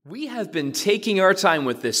We have been taking our time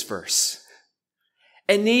with this verse,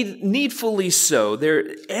 and needfully so.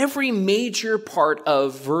 Every major part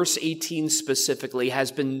of verse 18 specifically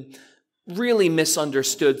has been really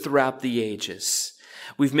misunderstood throughout the ages.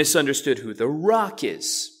 We've misunderstood who the rock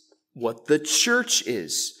is, what the church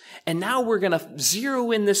is, and now we're going to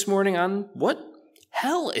zero in this morning on what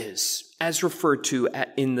hell is, as referred to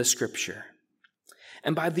in the scripture.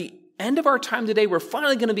 And by the end of our time today, we're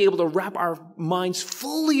finally going to be able to wrap our minds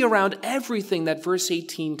fully around everything that verse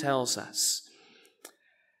 18 tells us.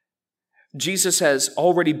 Jesus has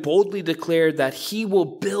already boldly declared that he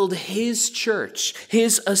will build his church,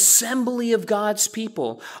 his assembly of God's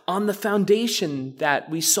people, on the foundation that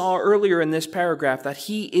we saw earlier in this paragraph, that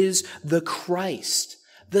he is the Christ,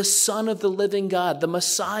 the Son of the living God, the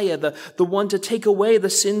Messiah, the one to take away the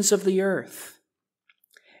sins of the earth.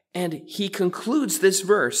 And he concludes this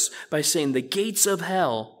verse by saying, the gates of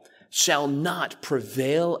hell shall not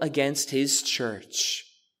prevail against his church.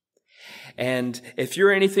 And if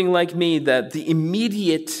you're anything like me, that the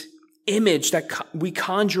immediate image that we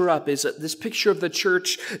conjure up is this picture of the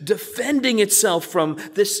church defending itself from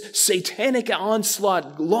this satanic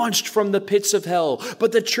onslaught launched from the pits of hell.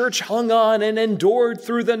 But the church hung on and endured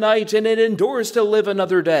through the night, and it endures to live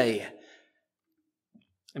another day.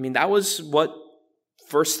 I mean, that was what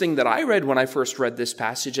first thing that I read when I first read this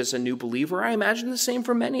passage as a new believer. I imagine the same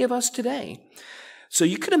for many of us today. So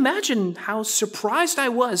you could imagine how surprised I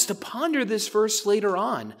was to ponder this verse later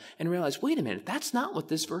on and realize, wait a minute, that's not what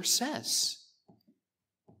this verse says.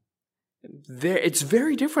 It's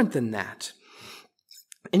very different than that.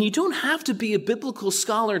 And you don't have to be a biblical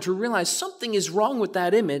scholar to realize something is wrong with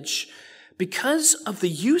that image because of the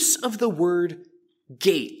use of the word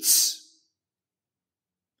gates.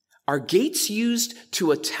 Are gates used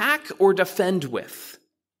to attack or defend with?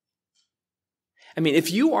 I mean,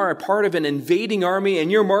 if you are a part of an invading army and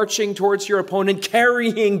you're marching towards your opponent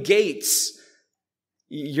carrying gates,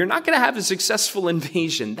 you're not going to have a successful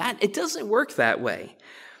invasion. It doesn't work that way.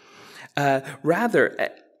 Rather,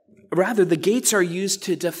 the gates are used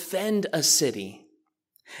to defend a city.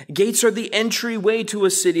 Gates are the entryway to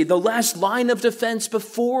a city, the last line of defense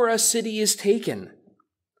before a city is taken.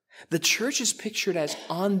 The church is pictured as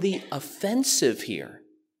on the offensive here,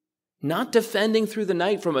 not defending through the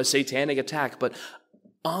night from a satanic attack, but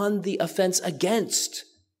on the offense against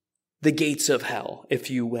the gates of hell,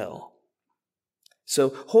 if you will. So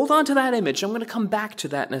hold on to that image. I'm going to come back to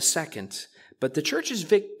that in a second. But the church is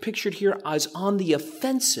pictured here as on the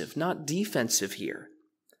offensive, not defensive here.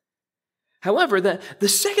 However, the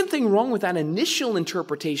second thing wrong with that initial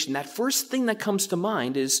interpretation, that first thing that comes to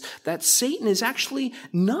mind, is that Satan is actually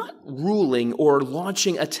not ruling or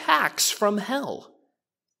launching attacks from hell.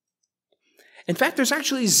 In fact, there's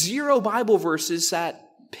actually 0 Bible verses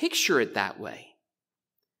that picture it that way.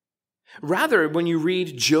 Rather, when you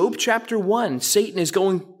read Job chapter 1, Satan is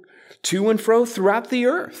going to and fro throughout the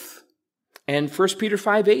earth. And 1 Peter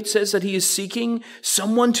 5:8 says that he is seeking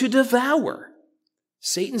someone to devour.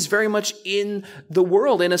 Satan's very much in the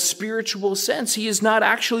world in a spiritual sense. He is not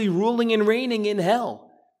actually ruling and reigning in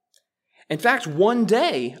hell. In fact, one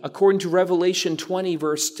day, according to Revelation 20,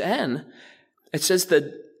 verse 10, it says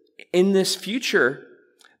that in this future,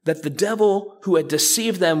 that the devil who had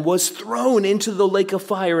deceived them was thrown into the lake of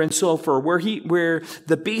fire and sulfur, where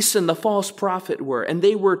the beast and the false prophet were, and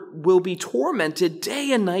they will be tormented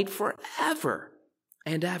day and night forever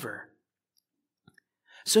and ever.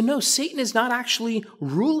 So no, Satan is not actually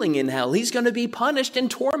ruling in hell. He's going to be punished and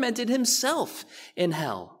tormented himself in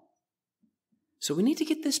hell. So we need to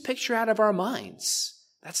get this picture out of our minds.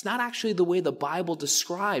 That's not actually the way the Bible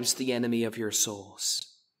describes the enemy of your souls.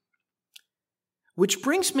 Which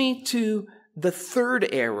brings me to the third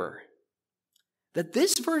error, that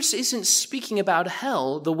this verse isn't speaking about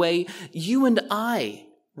hell the way you and I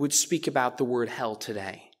would speak about the word hell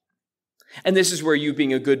today. And this is where you,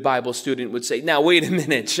 being a good Bible student, would say, now wait a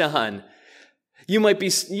minute, John. You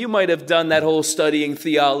might have done that whole studying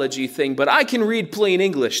theology thing, but I can read plain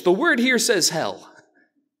English. The word here says hell.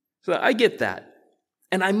 So I get that.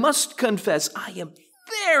 And I must confess, I am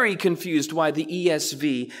very confused why the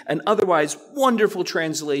ESV, an otherwise wonderful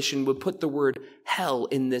translation, would put the word hell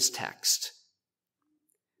in this text.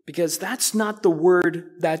 Because that's not the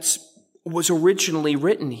word that was originally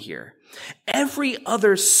written here. Every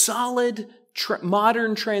other solid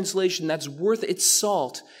modern translation that's worth its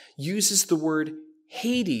salt uses the word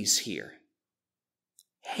Hades here.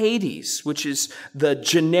 Hades, which is the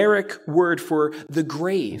generic word for the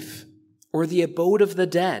grave or the abode of the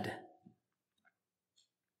dead.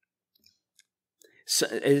 So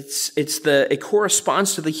it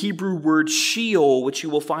corresponds to the Hebrew word Sheol, which you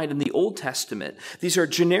will find in the Old Testament. These are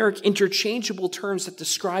generic interchangeable terms that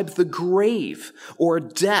describe the grave or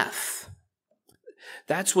death.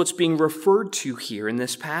 That's what's being referred to here in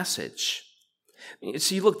this passage.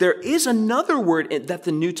 See, look, there is another word that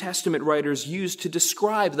the New Testament writers use to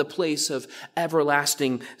describe the place of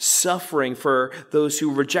everlasting suffering for those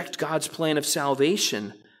who reject God's plan of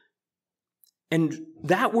salvation. And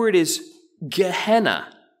that word is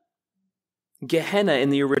Gehenna. Gehenna in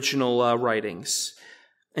the original writings.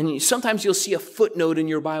 And sometimes you'll see a footnote in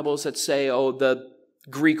your Bibles that say, oh, the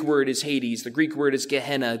Greek word is Hades, the Greek word is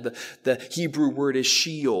Gehenna, the Hebrew word is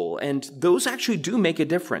Sheol. And those actually do make a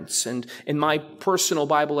difference. And in my personal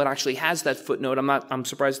Bible, it actually has that footnote. I'm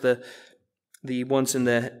surprised the ones in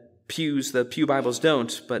the Pew Bibles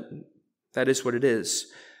don't, but that is what it is.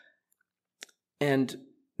 And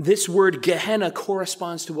this word Gehenna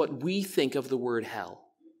corresponds to what we think of the word hell.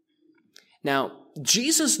 Now,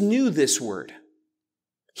 Jesus knew this word.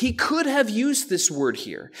 He could have used this word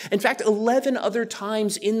here. In fact, 11 other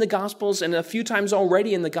times in the Gospels and a few times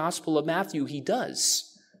already in the Gospel of Matthew, he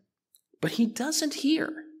does. But he doesn't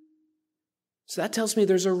here. So that tells me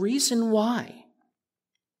there's a reason why.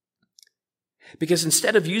 Because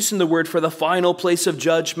instead of using the word for the final place of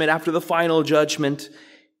judgment after the final judgment,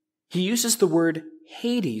 he uses the word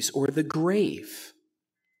Hades, or the grave,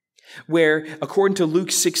 where, according to Luke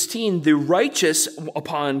 16, the righteous,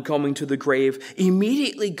 upon coming to the grave,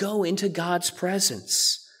 immediately go into God's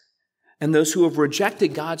presence. And those who have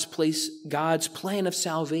rejected God's plan of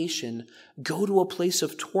salvation, go to a place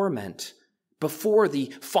of torment before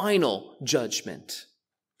the final judgment.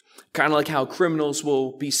 Kind of like how criminals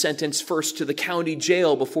will be sentenced first to the county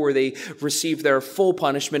jail before they receive their full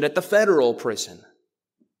punishment at the federal prison.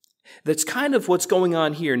 That's kind of what's going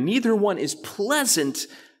on here. Neither one is pleasant,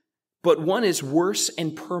 but one is worse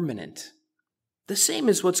and permanent. The same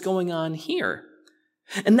as what's going on here.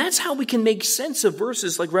 And that's how we can make sense of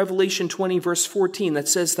verses like Revelation 20, verse 14, that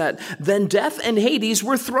says that then death and Hades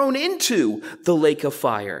were thrown into the lake of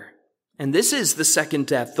fire. And this is the second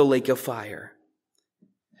death, the lake of fire.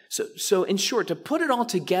 So in short, to put it all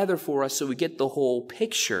together for us so we get the whole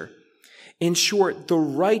picture, in short, the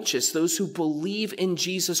righteous, those who believe in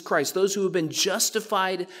Jesus Christ, those who have been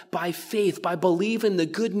justified by faith, by believing the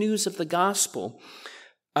good news of the gospel.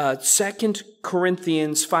 2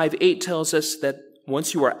 Corinthians 5:8 tells us that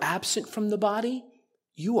once you are absent from the body,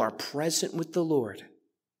 you are present with the Lord.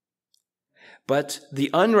 But the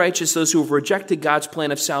unrighteous, those who have rejected God's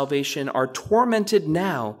plan of salvation, are tormented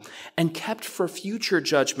now and kept for future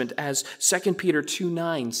judgment, as 2 Peter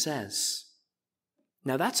 2:9 says.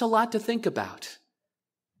 Now, that's a lot to think about.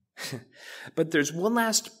 But there's one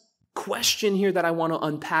last question here that I want to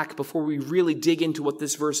unpack before we really dig into what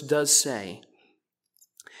this verse does say.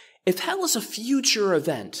 If hell is a future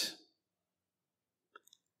event,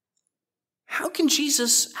 how can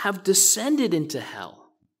Jesus have descended into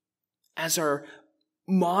hell, as our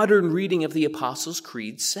modern reading of the Apostles'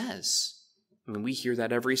 Creed says? I mean, we hear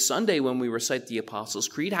that every Sunday when we recite the Apostles'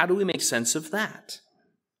 Creed. How do we make sense of that?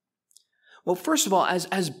 Well, first of all,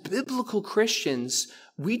 as biblical Christians,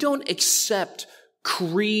 we don't accept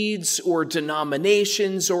creeds or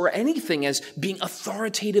denominations or anything as being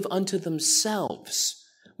authoritative unto themselves.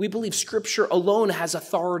 We believe Scripture alone has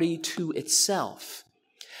authority to itself.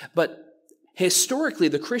 But historically,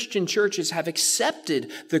 the Christian churches have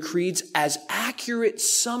accepted the creeds as accurate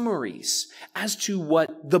summaries as to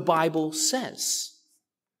what the Bible says.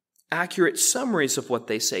 Accurate summaries of what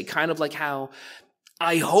they say, kind of like how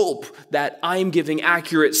I hope that I'm giving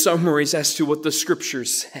accurate summaries as to what the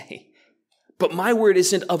Scriptures say. But my word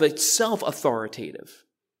isn't of itself authoritative.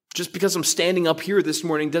 Just because I'm standing up here this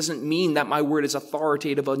morning doesn't mean that my word is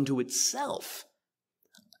authoritative unto itself.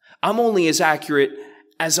 I'm only as accurate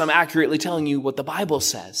as I'm accurately telling you what the Bible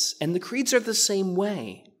says. And the creeds are the same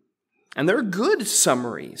way. And they're good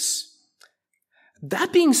summaries.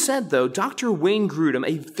 That being said, though, Dr. Wayne Grudem,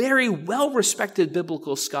 a very well-respected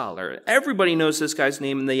biblical scholar, everybody knows this guy's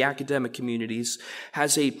name in the academic communities,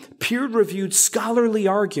 has a peer-reviewed scholarly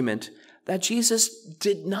argument that Jesus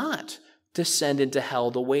did not descend into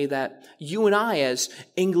hell the way that you and I, as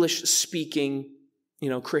English-speaking,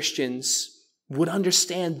 Christians, would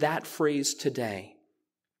understand that phrase today.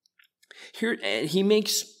 Here, he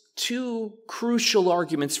makes two crucial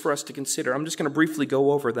arguments for us to consider. I'm just going to briefly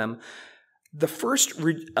go over them. The first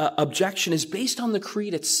objection is based on the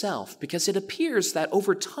creed itself, because it appears that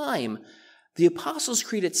over time, the Apostles'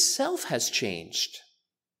 Creed itself has changed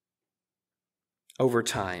over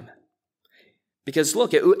time. Because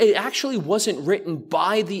look, it actually wasn't written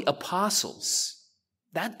by the apostles.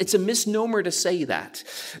 It's a misnomer to say that,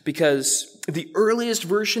 because the earliest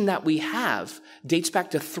version that we have dates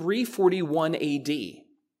back to 341 AD,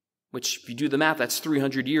 which, if you do the math, that's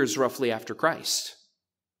 300 years roughly after Christ.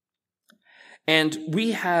 And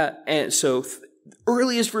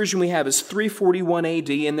earliest version we have is 341 AD,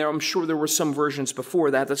 and I'm sure there were some versions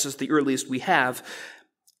before that. This is the earliest we have.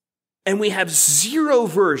 And we have exactly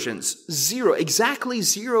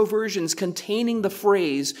zero versions containing the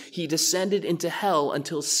phrase, he descended into hell,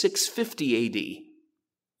 until 650 AD,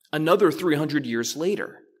 another 300 years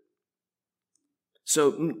later.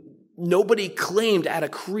 So nobody claimed at a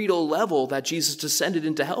creedal level that Jesus descended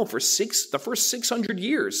into hell for the first 600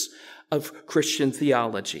 years of Christian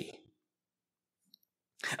theology.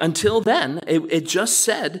 Until then, it just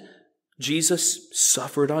said Jesus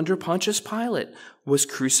suffered under Pontius Pilate, was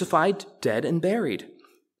crucified, dead, and buried.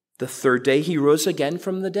 The third day he rose again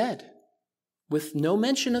from the dead, with no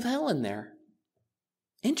mention of hell in there.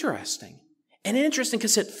 Interesting. And interesting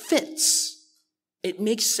because it fits. It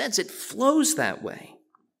makes sense. It flows that way.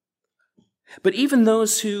 But even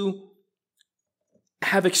those who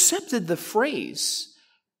have accepted the phrase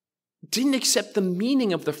didn't accept the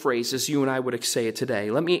meaning of the phrase as you and I would say it today.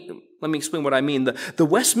 Let me explain what I mean. The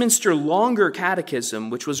Westminster Longer Catechism,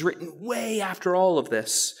 which was written way after all of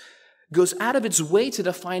this, goes out of its way to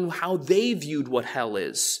define how they viewed what hell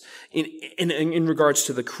is in regards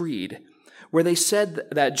to the creed, where they said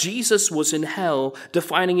that Jesus was in hell,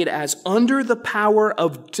 defining it as under the power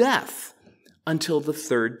of death until the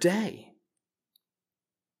third day.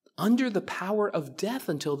 Under the power of death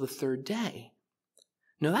until the third day.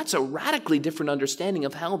 Now, that's a radically different understanding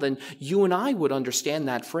of hell than you and I would understand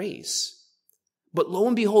that phrase. But lo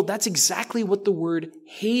and behold, that's exactly what the word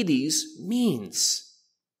Hades means.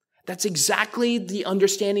 That's exactly the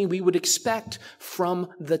understanding we would expect from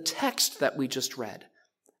the text that we just read,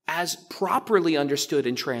 as properly understood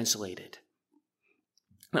and translated.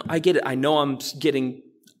 Now, I get it. I know I'm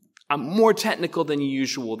more technical than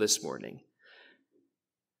usual this morning.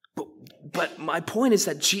 But my point is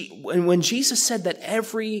that when Jesus said that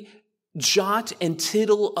every jot and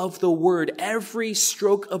tittle of the word, every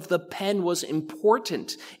stroke of the pen was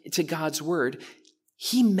important to God's word,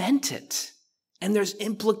 he meant it. And there's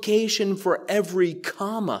implication for every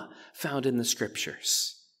comma found in the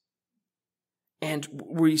scriptures. And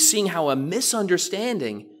we're seeing how a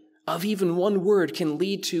misunderstanding of even one word can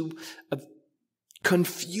lead to a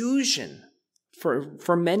confusion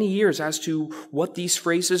for many years as to what these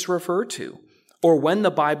phrases refer to, or when the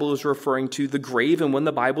Bible is referring to the grave and when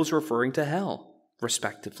the Bible is referring to hell,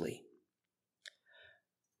 respectively.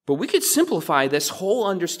 But we could simplify this whole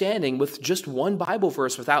understanding with just one Bible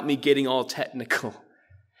verse without me getting all technical.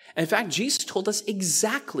 In fact, Jesus told us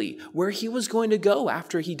exactly where he was going to go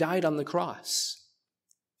after he died on the cross.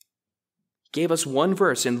 He gave us one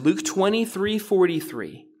verse in Luke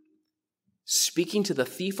 23:43. Speaking to the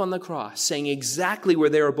thief on the cross, saying exactly where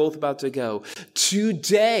they were both about to go.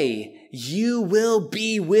 Today you will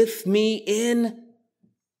be with me in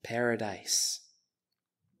paradise.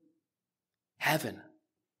 Heaven.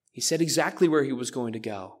 He said exactly where he was going to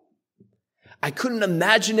go. I couldn't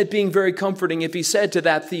imagine it being very comforting if he said to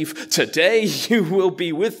that thief, today you will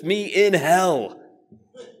be with me in hell.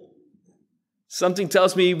 Something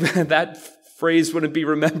tells me that phrase wouldn't be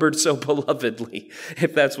remembered so belovedly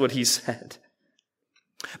if that's what he said.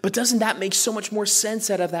 But doesn't that make so much more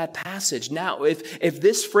sense out of that passage? Now, if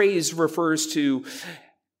this phrase refers to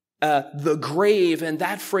the grave and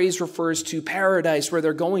that phrase refers to paradise where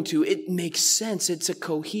they're going to, it makes sense. It's a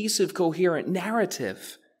cohesive, coherent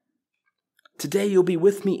narrative. Today you'll be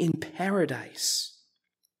with me in paradise.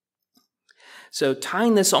 So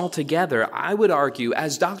tying this all together, I would argue,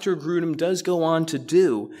 as Dr. Grudem does go on to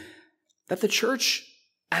do, that the church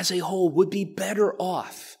as a whole would be better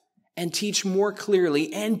off and teach more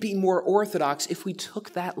clearly and be more orthodox if we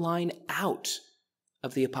took that line out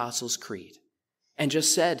of the Apostles' Creed and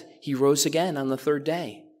just said he rose again on the third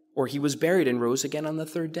day, or he was buried and rose again on the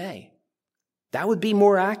third day. That would be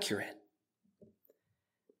more accurate.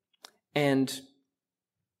 And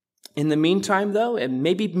in the meantime, though, and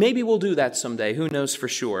maybe we'll do that someday, who knows for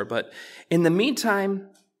sure, but in the meantime,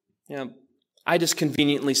 I just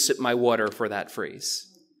conveniently sip my water for that phrase.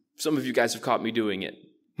 Some of you guys have caught me doing it.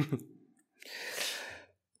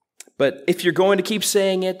 But if you're going to keep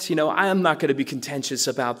saying it, I am not going to be contentious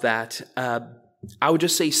about that. I would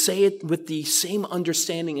just say it with the same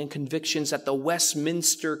understanding and convictions that the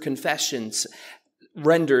Westminster Confessions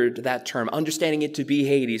rendered that term, understanding it to be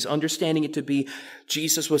Hades, understanding it to be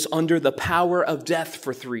Jesus was under the power of death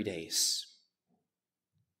for 3 days,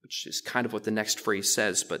 which is kind of what the next phrase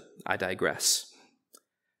says, but I digress.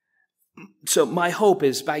 So my hope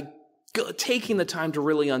is by taking the time to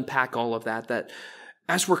really unpack all of that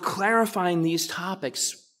as we're clarifying these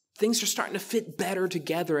topics, things are starting to fit better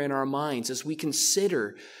together in our minds as we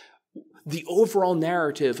consider the overall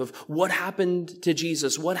narrative of what happened to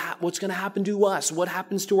Jesus, what's going to happen to us, what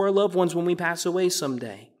happens to our loved ones when we pass away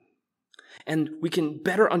someday. And we can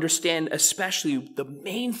better understand especially the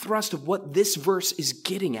main thrust of what this verse is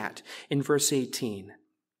getting at in verse 18.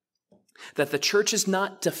 That the church is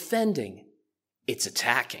not defending, it's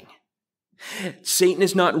attacking. Satan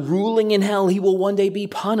is not ruling in hell. He will one day be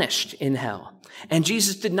punished in hell. And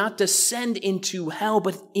Jesus did not descend into hell,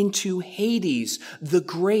 but into Hades, the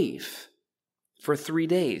grave, for 3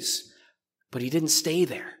 days. But he didn't stay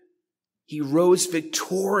there. He rose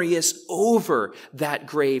victorious over that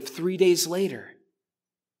grave 3 days later,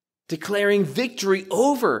 declaring victory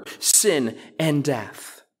over sin and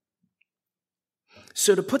death.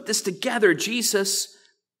 So to put this together, Jesus,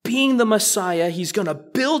 being the Messiah, he's going to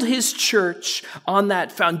build his church on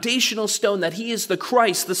that foundational stone that he is the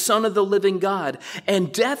Christ, the Son of the living God.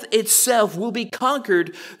 And death itself will be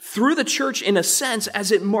conquered through the church in a sense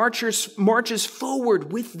as it marches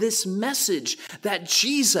forward with this message that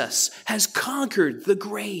Jesus has conquered the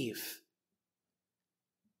grave.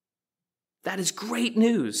 That is great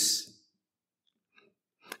news.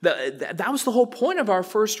 That was the whole point of our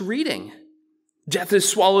first reading. Death is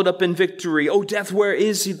swallowed up in victory. Oh, death, where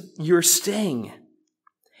is your sting?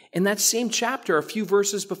 In that same chapter, a few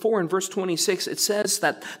verses before, in verse 26, it says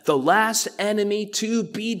that the last enemy to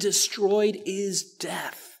be destroyed is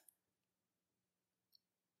death.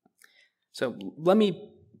 So let me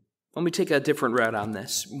take a different route on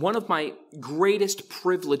this. One of my greatest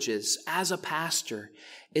privileges as a pastor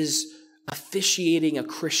is officiating a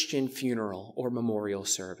Christian funeral or memorial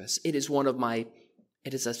service. It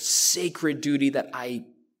is a sacred duty that I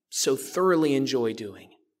so thoroughly enjoy doing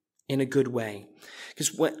in a good way.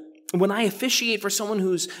 Because when I officiate for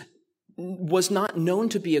someone was not known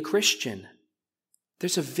to be a Christian,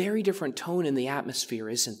 there's a very different tone in the atmosphere,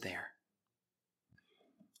 isn't there?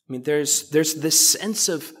 I mean, there's this sense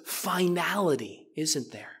of finality,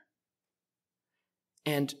 isn't there?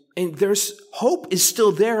 And there's hope is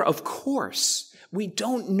still there, of course. We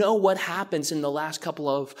don't know what happens in the last couple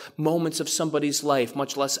of moments of somebody's life,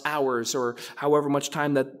 much less hours or however much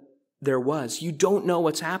time that there was. You don't know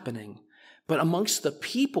what's happening. But amongst the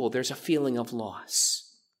people, there's a feeling of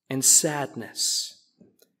loss and sadness.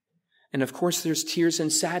 And of course, there's tears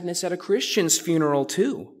and sadness at a Christian's funeral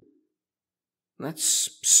too.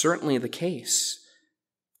 That's certainly the case.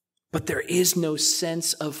 But there is no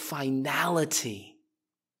sense of finality.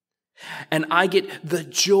 And I get the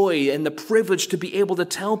joy and the privilege to be able to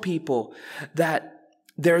tell people that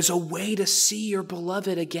there's a way to see your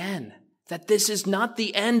beloved again. That this is not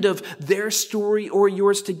the end of their story or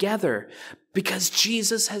yours together, because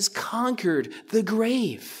Jesus has conquered the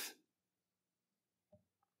grave.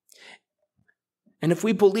 And if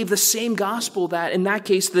we believe the same gospel that in that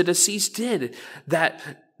case the deceased did,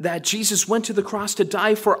 that Jesus went to the cross to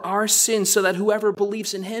die for our sins so that whoever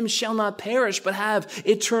believes in him shall not perish but have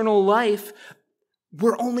eternal life,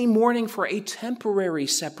 we're only mourning for a temporary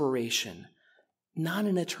separation, not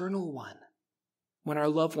an eternal one, when our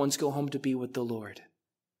loved ones go home to be with the Lord.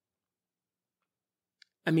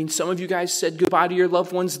 I mean, some of you guys said goodbye to your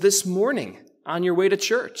loved ones this morning on your way to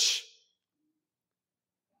church.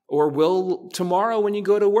 Or will tomorrow when you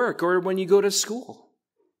go to work or when you go to school.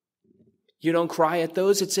 You don't cry at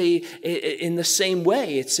those. In the same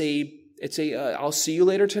way, I'll see you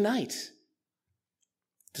later tonight.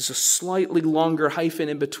 There's a slightly longer hyphen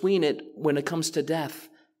in between it when it comes to death.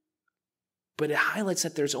 But it highlights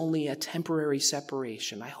that there's only a temporary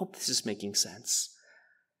separation. I hope this is making sense.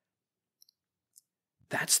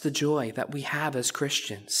 That's the joy that we have as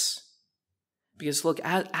Christians. Because look,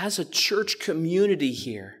 as a church community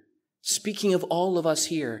here, speaking of all of us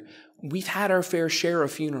here, we've had our fair share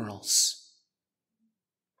of funerals.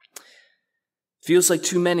 Feels like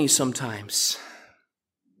too many sometimes.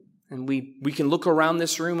 And we can look around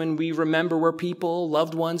this room and we remember where people,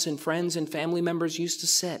 loved ones and friends and family members used to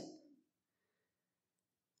sit.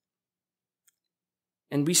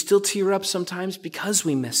 And we still tear up sometimes because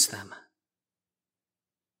we miss them.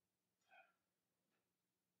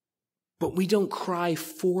 But we don't cry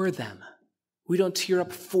for them. We don't tear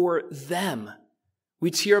up for them.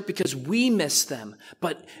 We tear up because we miss them.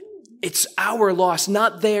 But it's our loss,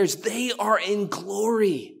 not theirs. They are in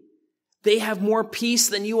glory. They have more peace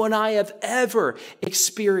than you and I have ever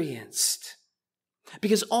experienced.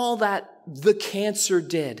 Because all that the cancer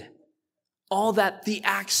did, All that the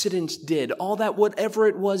accident did, all that whatever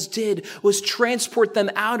it was did, was transport them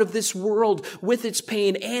out of this world with its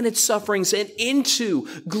pain and its sufferings and into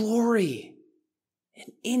glory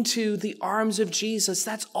and into the arms of Jesus.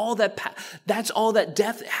 That's all that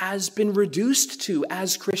death has been reduced to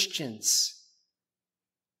as Christians.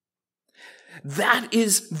 That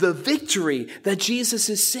is the victory that Jesus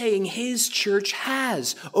is saying his church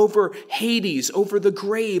has over Hades, over the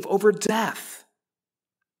grave, over death.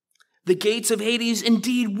 The gates of Hades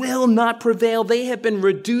indeed will not prevail. They have been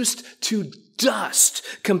reduced to dust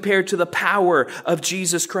compared to the power of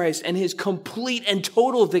Jesus Christ and his complete and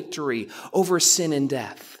total victory over sin and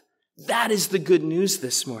death. That is the good news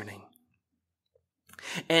this morning.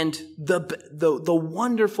 And the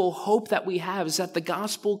wonderful hope that we have is that the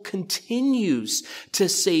gospel continues to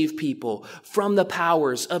save people from the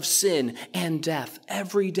powers of sin and death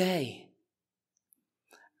every day.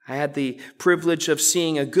 I had the privilege of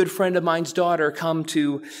seeing a good friend of mine's daughter come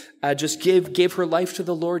to just give her life to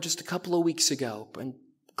the Lord just a couple of weeks ago. And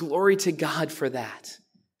glory to God for that.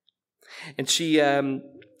 And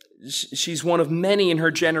she's one of many in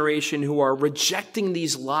her generation who are rejecting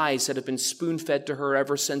these lies that have been spoon-fed to her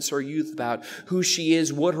ever since her youth about who she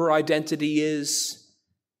is, what her identity is.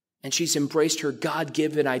 And she's embraced her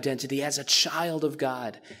God-given identity as a child of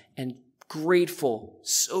God and grateful,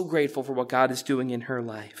 so grateful for what God is doing in her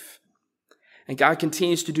life. And God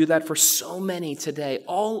continues to do that for so many today,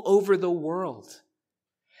 all over the world.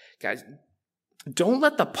 Guys, don't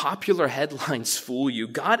let the popular headlines fool you.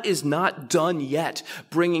 God is not done yet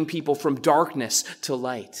bringing people from darkness to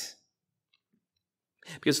light.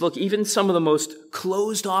 Because look, even some of the most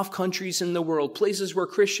closed off countries in the world, places where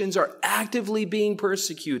Christians are actively being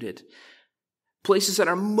persecuted, places that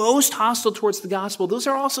are most hostile towards the gospel, those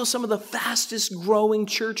are also some of the fastest growing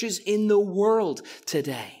churches in the world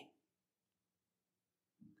today.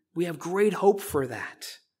 We have great hope for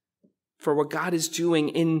that, for what God is doing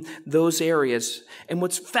in those areas. And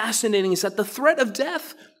what's fascinating is that the threat of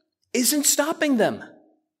death isn't stopping them.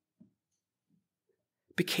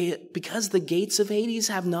 Because the gates of Hades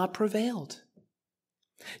have not prevailed.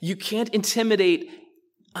 You can't intimidate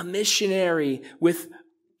a missionary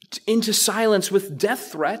into silence with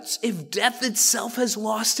death threats if death itself has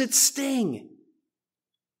lost its sting.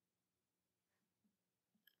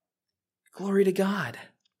 Glory to God.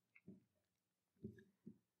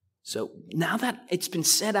 So now that it's been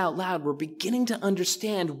said out loud, we're beginning to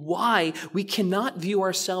understand why we cannot view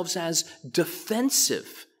ourselves as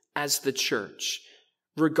defensive as the church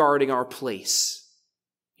regarding our place.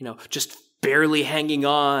 Just barely hanging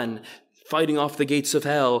on, fighting off the gates of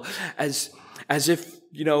hell, as if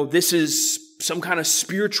this is some kind of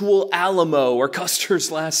spiritual Alamo or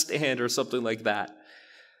Custer's Last Stand or something like that.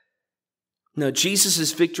 No,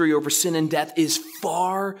 Jesus' victory over sin and death is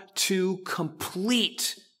far too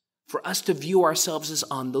complete for us to view ourselves as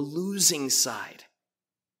on the losing side.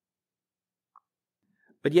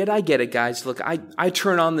 But yet I get it, guys. Look, I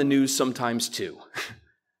turn on the news sometimes too.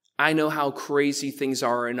 I know how crazy things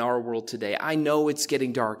are in our world today. I know it's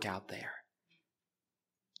getting dark out there.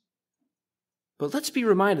 But let's be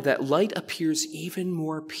reminded that light appears even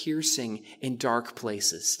more piercing in dark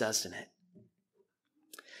places, doesn't it?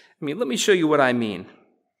 Let me show you what I mean.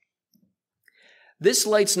 This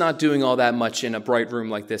light's not doing all that much in a bright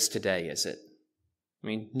room like this today, is it?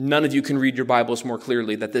 None of you can read your Bibles more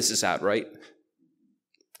clearly that this is out, right?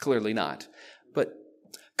 Clearly not. But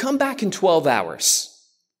come back in 12 hours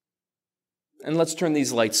and let's turn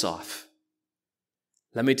these lights off.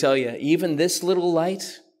 Let me tell you, even this little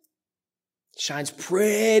light shines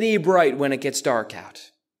pretty bright when it gets dark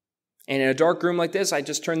out. And in a dark room like this, I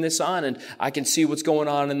just turn this on and I can see what's going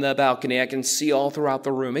on in the balcony. I can see all throughout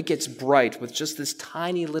the room. It gets bright with just this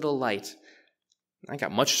tiny little light. I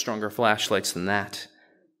got much stronger flashlights than that.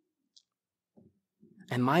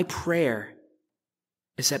 And my prayer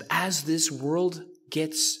is that as this world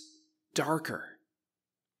gets darker,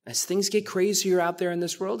 as things get crazier out there in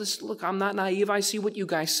this world, look, I'm not naive. I see what you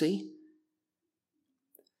guys see.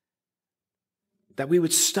 That we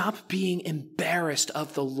would stop being embarrassed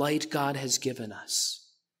of the light God has given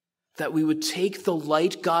us. That we would take the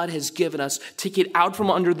light God has given us, take it out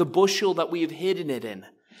from under the bushel that we have hidden it in,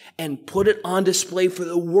 and put it on display for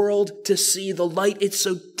the world to see the light it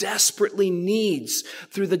so desperately needs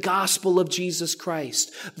through the gospel of Jesus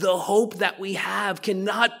Christ. The hope that we have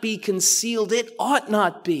cannot be concealed. It ought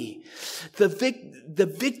not be. The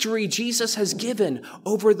victory Jesus has given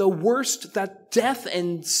over the worst that death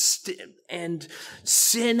and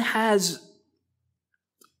sin has,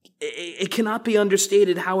 it cannot be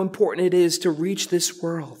understated how important it is to reach this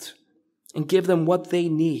world and give them what they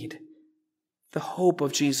need the hope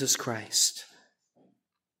of Jesus Christ.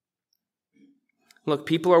 Look,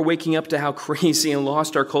 people are waking up to how crazy and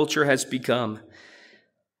lost our culture has become.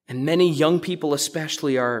 And many young people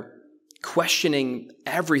especially are questioning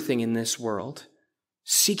everything in this world,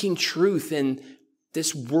 seeking truth in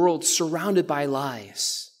this world surrounded by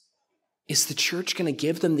lies. Is the church going to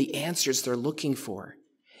give them the answers they're looking for?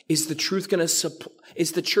 Is the church going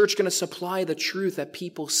to supply the truth that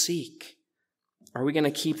people seek? Are we going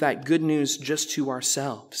to keep that good news just to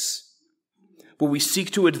ourselves? Will we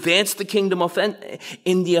seek to advance the kingdom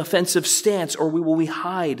in the offensive stance, or will we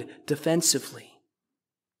hide defensively?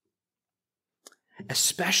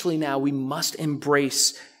 Especially now, we must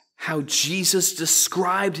embrace how Jesus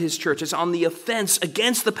described his church as on the offense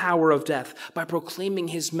against the power of death by proclaiming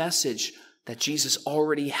his message that Jesus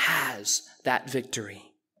already has that victory.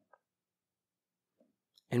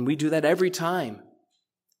 And we do that every time.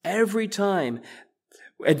 Every time.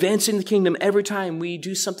 Advancing the kingdom, every time we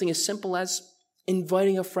do something as simple as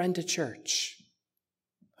inviting a friend to church.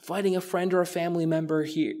 Inviting a friend or a family member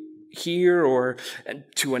here or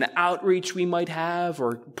to an outreach we might have,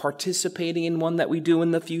 or participating in one that we do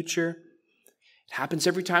in the future. It happens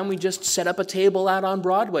every time we just set up a table out on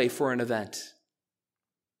Broadway for an event.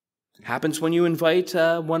 It happens when you invite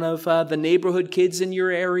one of the neighborhood kids in your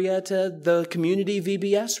area to the community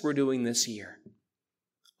VBS we're doing this year.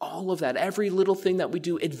 All of that, every little thing that we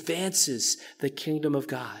do advances the kingdom of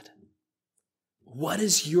God. What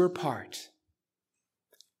is your part?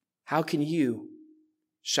 How can you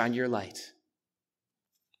shine your light?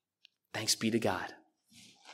 Thanks be to God.